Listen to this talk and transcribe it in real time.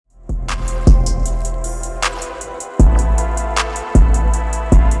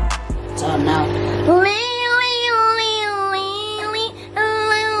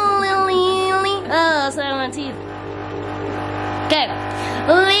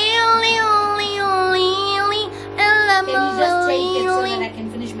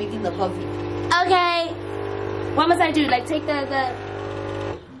the coffee. Okay. What must I do? Like take the...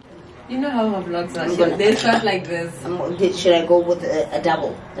 You know how our vlogs are. They start like this. Should I go with a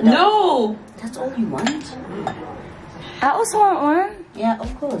double? No! That's all you want? I also want one. Yeah,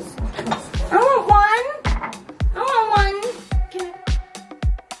 of course. I want one. I want one.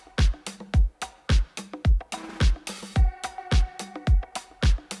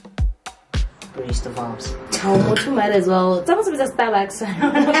 Barista vibes. Oh, might as well. It's almost like a Starbucks.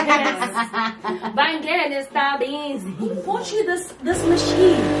 Buying Glenn is Starbucks. Who bought you this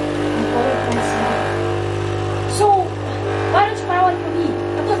machine? So why don't you buy one for me?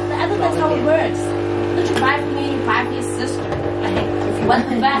 I thought that's how it works. Don't you buy for me? You buy for your sister. Like, if you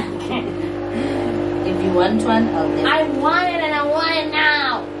want it back. If you want one, I'll get it. I want it and I want it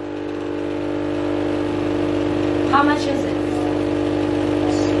now. How much is it?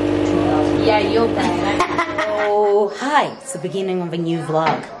 Yeah, you'll pay. Oh, hi. It's the beginning of a new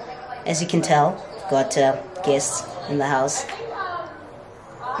vlog. As you can tell, got guests in the house.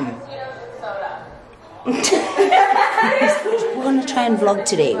 We're gonna try and vlog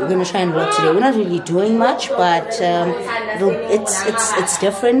today. We're not really doing much, but it's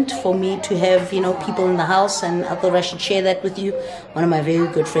different for me to have, you know, people in the house, and I thought I should share that with you. One of my very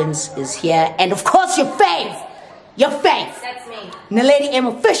good friends is here, and of course your fave. That's me. Naledi M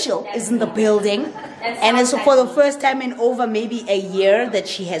Official is in the building, and it's for the first time in over maybe a year that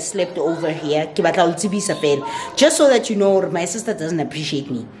she has slept over here. Just so that you know, my sister doesn't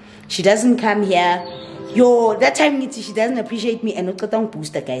appreciate me. She doesn't come here. Yo, that time she doesn't appreciate me, and not got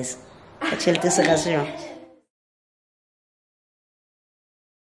booster, guys. This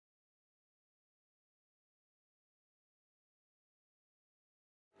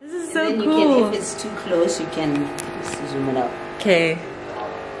is so cool. If it's too close, you can zoom it out. Okay.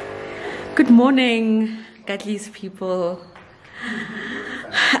 Good morning, Katle's people.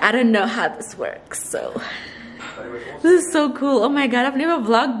 I don't know how this works, so this is so cool. Oh my god, I've never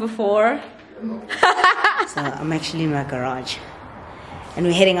vlogged before. So I'm actually in my garage, and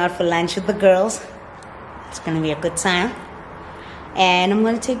we're heading out for lunch with the girls. It's gonna be a good time, and I'm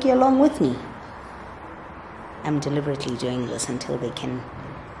gonna take you along with me. I'm deliberately doing this until they can,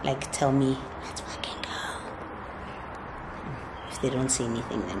 like, tell me, let's fucking go. If they don't say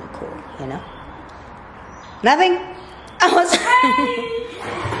anything, then we're cool, you know? Nothing?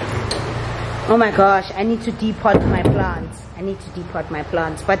 Oh my gosh, I need to depot my plants.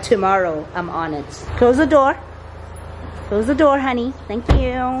 But tomorrow I'm on it. Close the door. Close the door, honey. Thank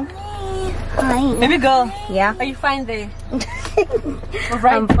you. Hi. Baby girl. Yeah? Are you fine there?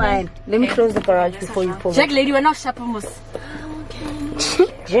 Right, I'm fine. Let me close the garage before you pull it. Jack lady, we're not shapamus.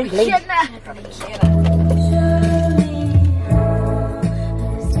 Jack lady.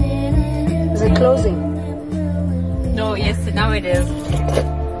 Is it closing? No, yes, now it is.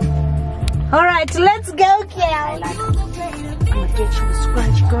 Alright, let's go, Kel. I'm gonna get you a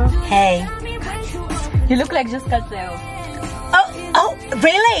scratch, girl. Hey. You look like Justkatlehojk. Oh,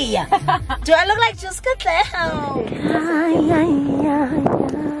 really? Do I look like Justkatlehojk?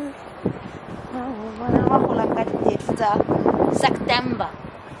 September.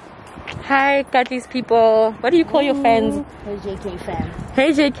 Hi, Katle's people. What do you call your fans? Hey, JK fam.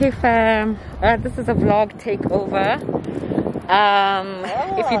 Hey, JK fam. This is a vlog takeover.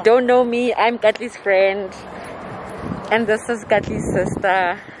 If you don't know me, I'm Katle's friend, and this is Katle's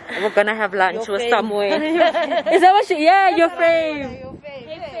sister. We're gonna have lunch with somewhere. Is that what she? Yeah, your fave.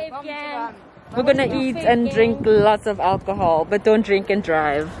 Yeah. We're gonna eat and drink lots of alcohol, but don't drink and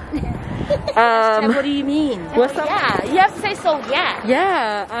drive. What do you mean? What's up? Yeah, you have to say so. Yeah.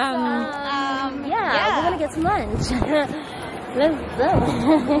 Yeah. Yeah. We're gonna get some lunch. Let's go.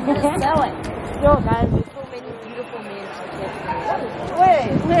 Let's go it. Yo, guys, there's so many beautiful men.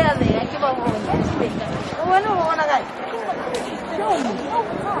 Where are they? I give up on them. Show me. Oh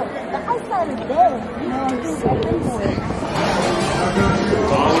God, the outside is there.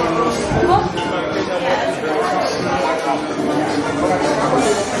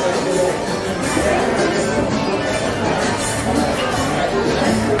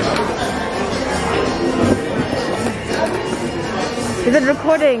 Is it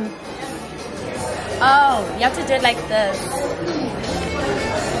recording? Oh, you have to do it like this.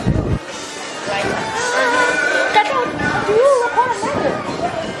 Right. Do you record a method?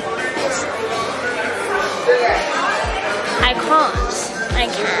 I can't. I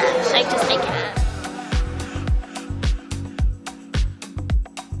can't.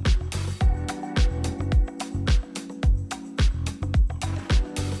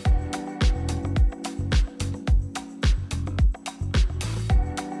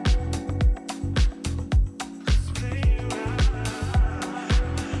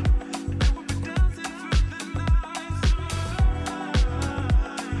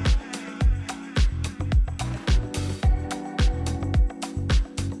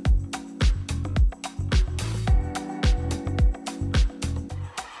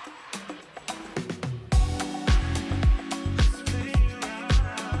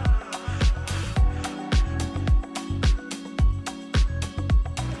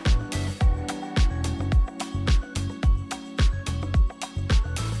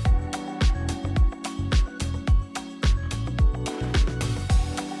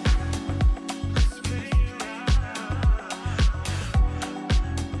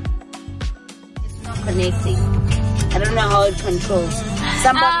 connecting. I don't know how it controls.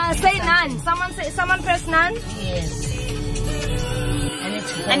 Say none. Someone press none. Yes.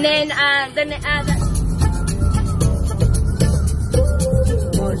 And then on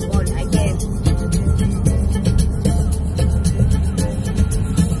again.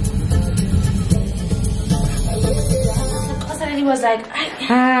 He was like,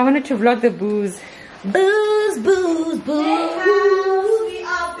 I wanted to vlog the booze. booze, booze, booze. We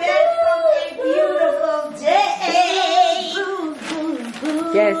are back from a beautiful day. Booze, booze,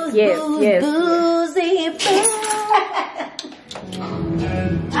 booze. Yes. Boozy, booze.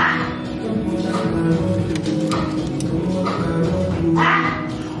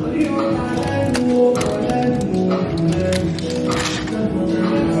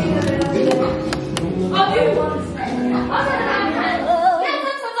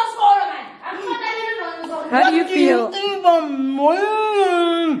 How do you feel?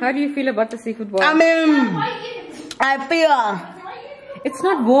 How do you feel about the seafood boil? I feel It's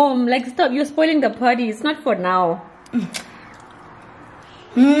not warm. Like, stop. You're spoiling the party. It's not for now.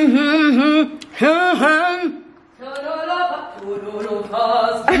 Hey,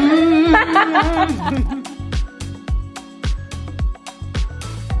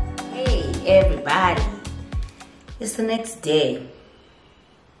 everybody. It's the next day.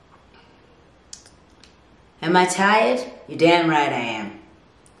 Am I tired? You're damn right I am.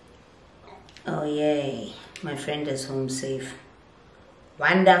 Oh, yay. My friend is home safe.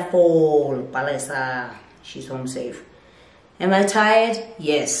 Wonderful. Palesa. She's home safe. Am I tired?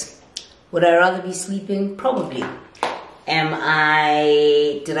 Yes. Would I rather be sleeping? Probably.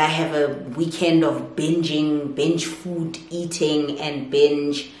 Did I have a weekend of binge food eating and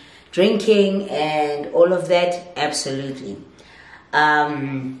binge drinking and all of that? Absolutely.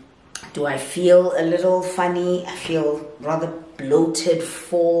 Do I feel a little funny? I feel rather bloated,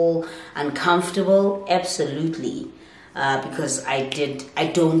 full, uncomfortable? Absolutely. Because I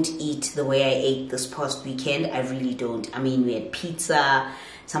don't eat the way I ate this past weekend. I really don't. I mean, we had pizza. At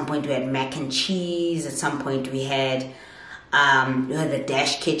some point we had mac and cheese. At some point we had the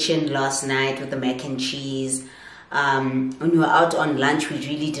Dash Kitchen last night with the mac and cheese. When we were out on lunch, we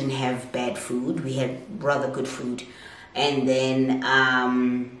really didn't have bad food. We had rather good food. And then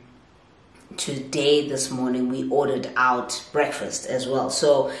this morning, we ordered out breakfast as well.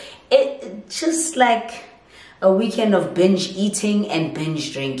 So it just like a weekend of binge eating and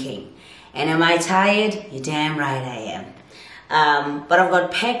binge drinking. And am I tired? You're damn right I am. But I've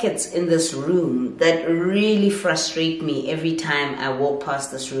got packets in this room that really frustrate me every time I walk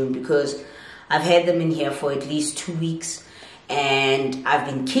past this room, because I've had them in here for at least 2 weeks, and I've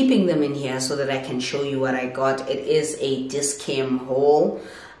been keeping them in here so that I can show you what I got. It is a Dichem haul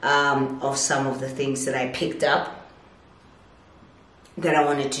of some of the things that I picked up that I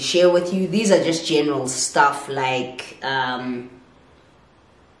wanted to share with you. These are just general stuff like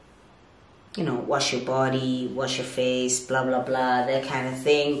wash your body, wash your face, blah blah blah, that kind of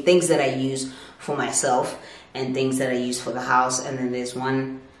thing. Things that I use for myself and things that I use for the house. And then there's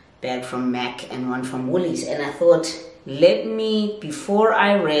one bag from Mac and one from Woolies. And I thought, before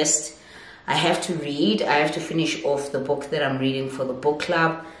I rest, I have to read. I have to finish off the book that I'm reading for the book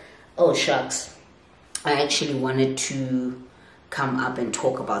club. Oh shucks, I actually wanted to come up and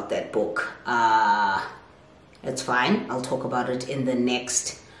talk about that book. It's fine, I'll talk about it in the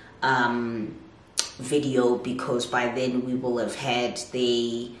next video, because by then we will have had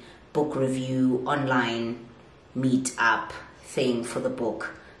the book review online meet up thing for the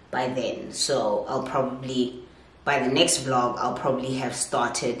book by then. So I'll probably, by the next vlog, I'll probably have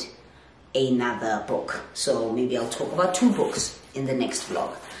started another book. So maybe I'll talk about 2 books in the next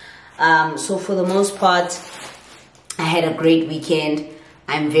vlog. So for the most part, I had a great weekend.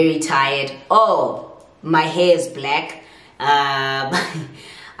 I'm very tired. Oh, my hair is black.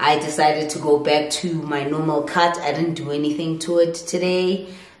 I decided to go back to my normal cut. I didn't do anything to it today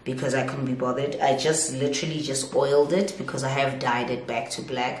because I couldn't be bothered. I just literally just oiled it because I have dyed it back to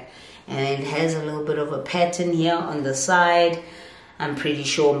black. And it has a little bit of a pattern here on the side. I'm pretty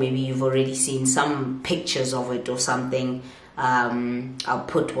sure maybe you've already seen some pictures of it or something. I'll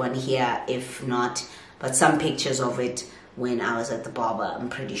put one here if not, but some pictures of it when I was at the barber, I'm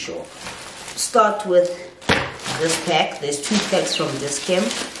pretty sure. Start with this pack. There's 2 packs from Dichem.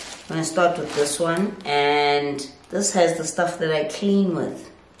 I'm going to start with this one, and this has the stuff that I clean with.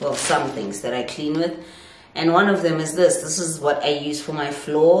 Well, some things that I clean with, and one of them is this. This is what I use for my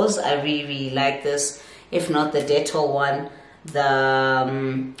floors. I really, really like this. If not the Dettol one,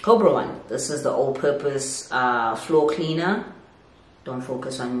 the Cobra one. This is the all-purpose floor cleaner. Don't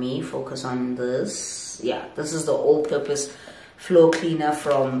focus on me, focus on this. Yeah, this is the all-purpose floor cleaner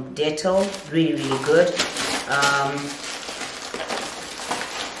from Dichem. Really, really good.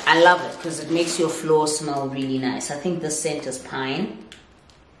 I love it because it makes your floor smell really nice. I think this scent is pine.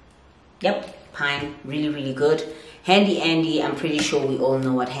 Yep, pine. Really, really good. Handy Andy, I'm pretty sure we all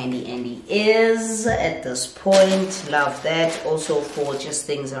know what Handy Andy is at this point. Love that. Also for just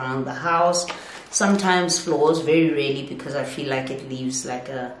things around the house. Sometimes floors, very rarely, because I feel like it leaves like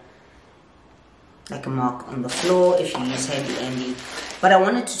a mark on the floor if you use Handy Andy. But I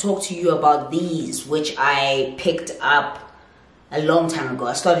wanted to talk to you about these, which I picked up a long time ago.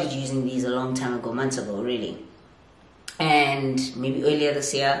 I started using these a long time ago, months ago really, and maybe earlier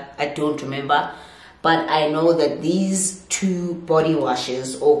this year, I don't remember. But I know that these two body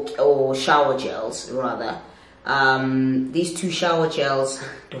washes or shower gels rather, these two shower gels,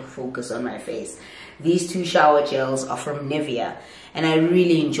 don't focus on my face, these two shower gels are from Nivea, and I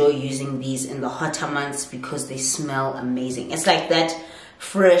really enjoy using these in the hotter months because they smell amazing. It's like that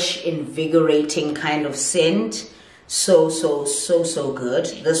fresh, invigorating kind of scent. So good.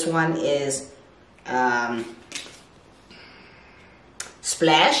 This one is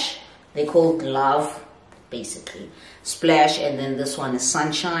Splash. They call it Love, basically. Splash, and then this one is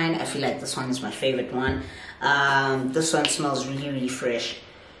Sunshine. I feel like this one is my favorite one. This one smells really, really fresh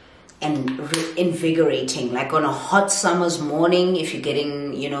and invigorating. Like on a hot summer's morning, if you're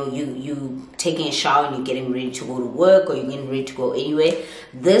getting, you know, you taking a shower and you're getting ready to go to work or you're getting ready to go anywhere,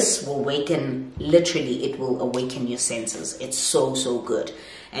 this will awaken, literally, it will awaken your senses. It's so good.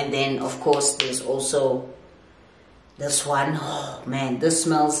 And then, of course, there's also this one. Oh man, this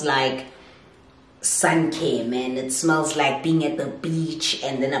smells like sun care, man. It smells like being at the beach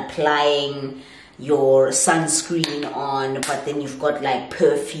and then applying your sunscreen on, but then you've got like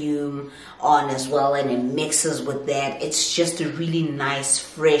perfume on as well, and it mixes with that. It's just a really nice,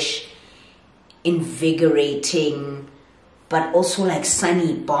 fresh, invigorating, but also like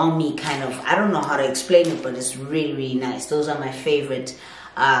sunny, balmy kind of, I don't know how to explain it, but it's really, really nice. Those are my favorite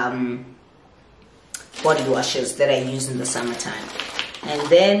body washes that I use in the summertime. And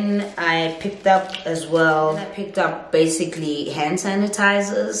then I picked up as well, basically hand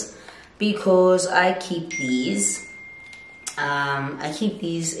sanitizers, because I keep these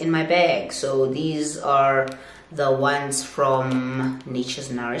in my bag. So these are the ones from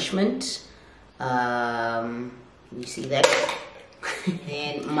Nature's Nourishment. You see that?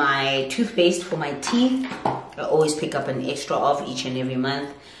 And my toothpaste for my teeth, I always pick up an extra of each and every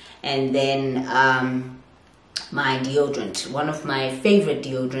month. And then my deodorant. One of my favorite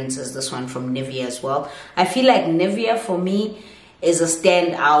deodorants is this one from Nivea as well. I feel like Nivea for me is a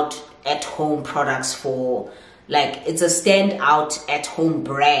standout at home products for, like, it's a standout at home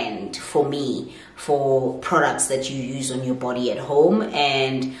brand for me for products that you use on your body at home.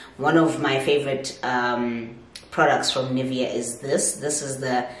 And one of my favorite products from Nivea is this. This is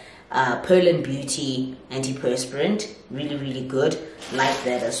the Pearl and Beauty antiperspirant. Really, really good. Like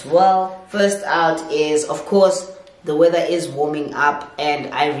that as well. First out is, of course, the weather is warming up,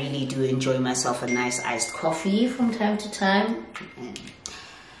 and I really do enjoy myself a nice iced coffee from time to time.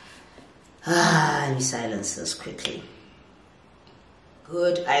 Let me silence this quickly.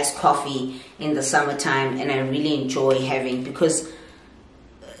 Good iced coffee in the summertime, and I really enjoy having, because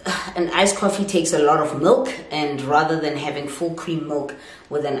an iced coffee takes a lot of milk, and rather than having full cream milk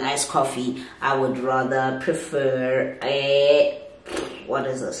with an iced coffee, I would rather prefer a, what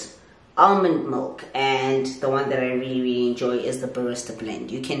is this? Almond milk. And the one that I really, really enjoy is the barista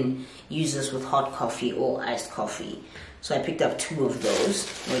blend. You can use this with hot coffee or iced coffee. So I picked up 2 of those,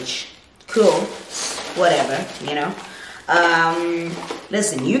 which, cool, whatever, you know.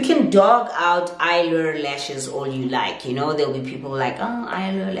 Listen, you can dog out eyelure lashes all you like, you know. There'll be people like, oh,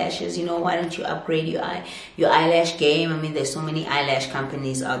 eyelure lashes, you know, why don't you upgrade your eyelash game? I mean, there's so many eyelash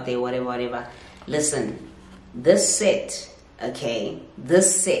companies out there, whatever. Listen, this set, okay,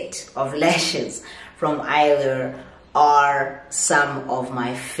 this set of lashes from eyelure are some of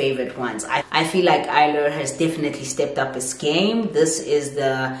my favorite ones. I feel like eyelure has definitely stepped up its game. This is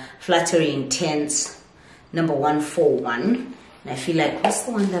the Fluttery Intense number 141, and I feel like, what's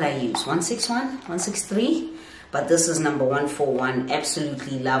the one that I use? 161, 163, but this is number 141.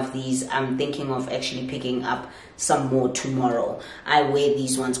 Absolutely love these. I'm thinking of actually picking up some more tomorrow. I wear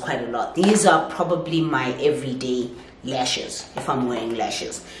these ones quite a lot. These are probably my everyday lashes if I'm wearing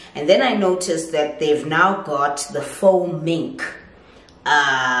lashes. And then I noticed that they've now got the Faux Mink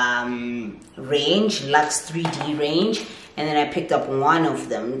range, Luxe 3D range, and then I picked up 1 of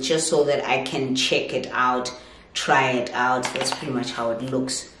them just so that I can check it out, try it out. That's pretty much how it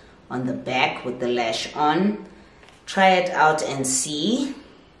looks on the back with the lash on. Try it out and see.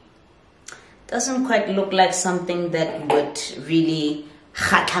 doesn't quite look like something that would really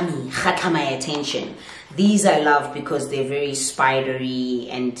khata my attention. These I love because they're very spidery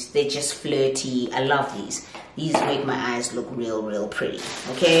and they're just flirty. I love these. These make my eyes look real pretty.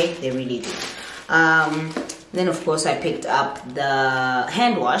 Okay, they really do. Then of course I picked up the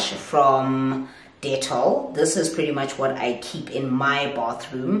hand wash from Dettol. This is pretty much what I keep in my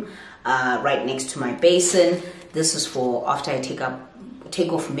bathroom, right next to my basin. This is for after I take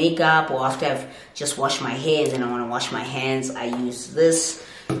off makeup, or after I've just washed my hair and then I want to wash my hands. I use this,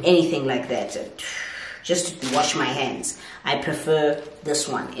 anything like that, just to wash my hands. I prefer this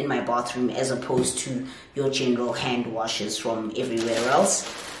one in my bathroom as opposed to your general hand washes from everywhere else.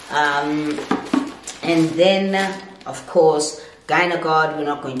 And then of course Gynagard, we're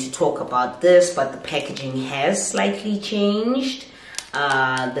not going to talk about this, but the packaging has slightly changed.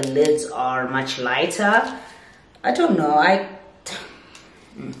 The lids are much lighter. I don't know,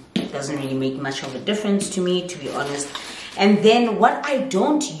 it doesn't really make much of a difference to me, to be honest. And then what I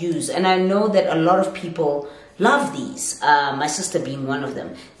don't use, and I know that a lot of people love these, my sister being one of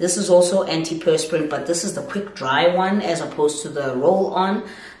them. This is also antiperspirant, but this is the quick dry one as opposed to the roll-on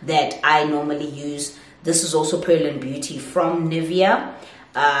that I normally use. This is also Pearl and Beauty from Nivea.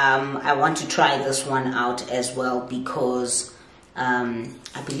 I want to try this one out as well because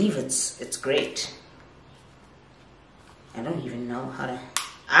I believe it's great. I don't even know how to...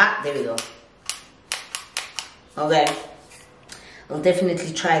 there we go. Okay. I'll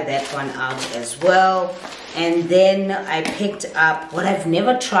definitely try that one out as well. And then I picked up what I've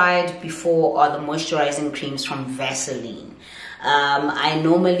never tried before are the moisturizing creams from Vaseline. I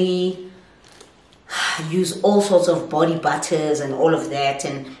normally use all sorts of body butters and all of that,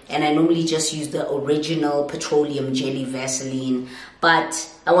 and I normally just use the original petroleum jelly Vaseline, but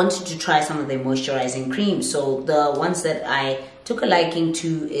I wanted to try some of the moisturizing creams. So the ones that I took a liking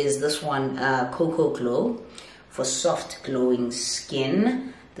to is this one, Cocoa Glow, for soft glowing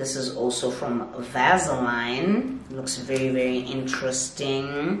skin. This is also from Vaseline. Looks very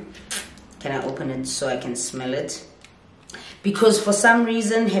interesting. Can I open it so I can smell it? Because for some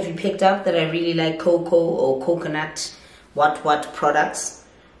reason, have you picked up that I really like cocoa or coconut what products?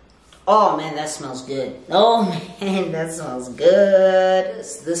 Oh man, that smells good. Oh man, that smells good.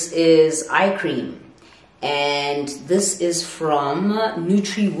 This is eye cream, and this is from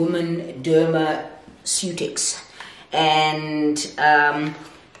Nutri-Woman Dermaceutics. And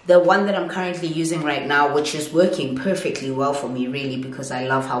the one that I'm currently using right now, which is working perfectly well for me really, because I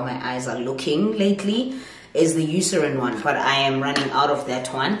love how my eyes are looking lately, is the Eucerin one, but I am running out of that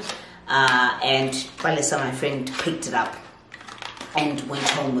one. And Palisa, my friend, picked it up and went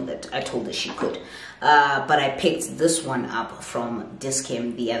home with it. I told her she could. But I picked this one up from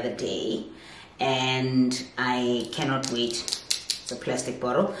Dichem the other day, and I cannot wait. It's a plastic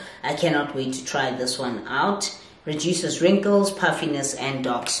bottle. I cannot wait to try this one out. Reduces wrinkles, puffiness, and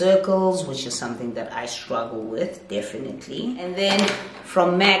dark circles, which is something that I struggle with, definitely. And then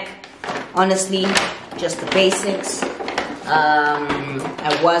from MAC, honestly, just the basics.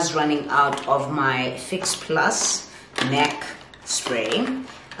 I was running out of my Fix Plus MAC spray.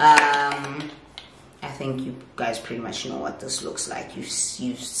 I think you guys pretty much know what this looks like. You've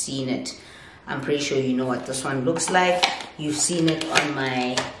seen it. I'm pretty sure you know what this one looks like. You've seen it on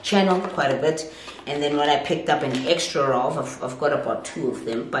my channel quite a bit. And then what I picked up an extra of, I've got about 2 of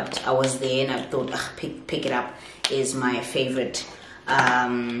them, but I was there and I thought, pick it up, is my favorite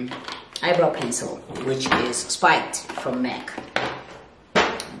eyebrow pencil, which is Spiked from MAC.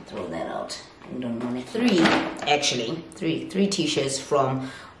 Throw that out. I don't want it. 3 actually, three t-shirts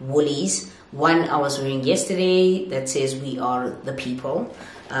from Woolies. One I was wearing yesterday that says "We Are the People,"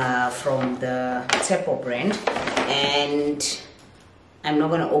 from the Catchup brand, and I'm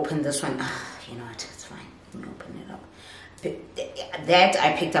not gonna open this one. You know what? It's fine. I'm gonna open it up. That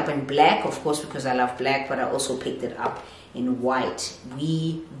I picked up in black, of course, because I love black, but I also picked it up in white.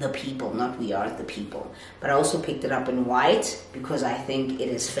 We the People, not We Are the People. But I also picked it up in white because I think it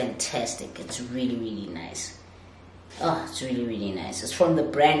is fantastic. It's really nice. Oh, it's really nice. It's from the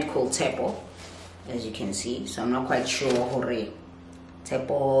brand called Tepo, as you can see. So I'm not quite sure. Hore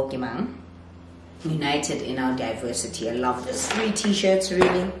Tepo Kimang. United in our diversity. I love this. 3 t-shirts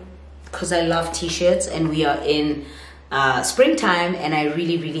really, because I love t-shirts, and we are in springtime, and I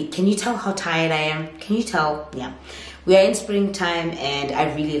really, can you tell how tired I am? Can you tell? Yeah, we are in springtime, and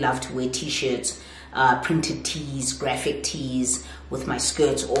I really love to wear t-shirts, printed tees, graphic tees with my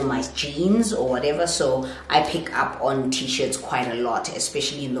skirts or my jeans or whatever. So I pick up on t-shirts quite a lot,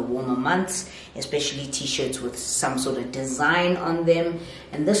 especially in the warmer months, especially t-shirts with some sort of design on them.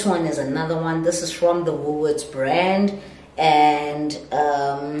 And this one is another one. This is from the Woolworths brand, and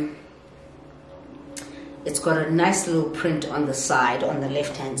It's got a nice little print on the side, on the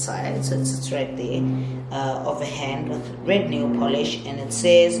left hand side, so it's right there, of a hand with red nail polish, and it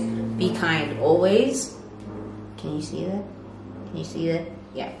says be kind always. Can you see that? Can you see that?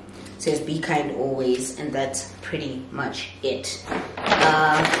 Yeah, it says be kind always, and that's pretty much it.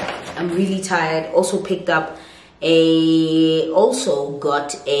 I'm really tired. Also picked up also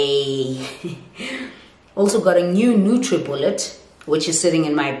got a new NutriBullet, which is sitting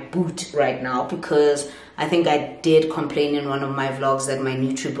in my boot right now, because I think I did complain in one of my vlogs that my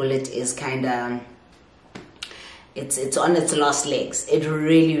NutriBullet is kind of, it's on its last legs. It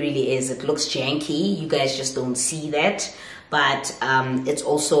really is. It looks janky. You guys just don't see that. But it's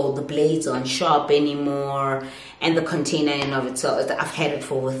also, the blades aren't sharp anymore, and the container in of itself, I've had it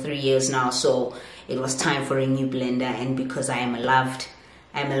for over 3 years now, so it was time for a new blender. And because I am a loved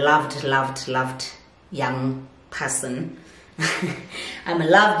young person, I'm a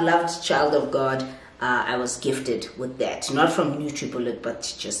loved child of God, I was gifted with that, not from NutriBullet,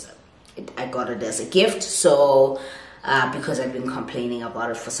 but just I got it as a gift. So because I've been complaining about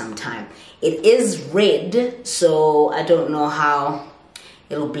it for some time. It is red, so I don't know how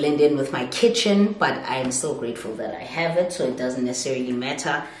it'll blend in with my kitchen, but I'm still grateful that I have it, so it doesn't necessarily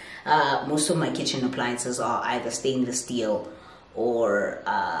matter. Most of my kitchen appliances are either stainless steel or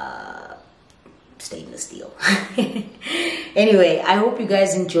stainless steel. Anyway, I hope you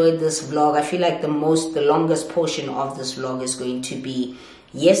guys enjoyed this vlog. I feel like the longest portion of this vlog is going to be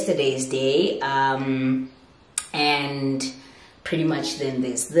yesterday's day, and pretty much then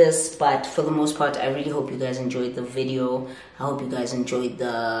there's this. But for the most part, I really hope you guys enjoyed the video. I hope you guys enjoyed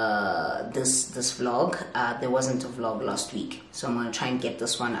this vlog. There wasn't a vlog last week, so I'm gonna try and get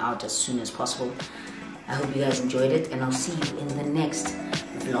this one out as soon as possible. I hope you guys enjoyed it, and I'll see you in the next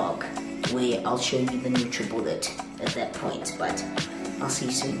vlog, where I'll show you the NutriBullet at that point. But I'll see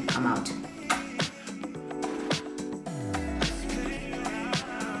you soon. I'm out.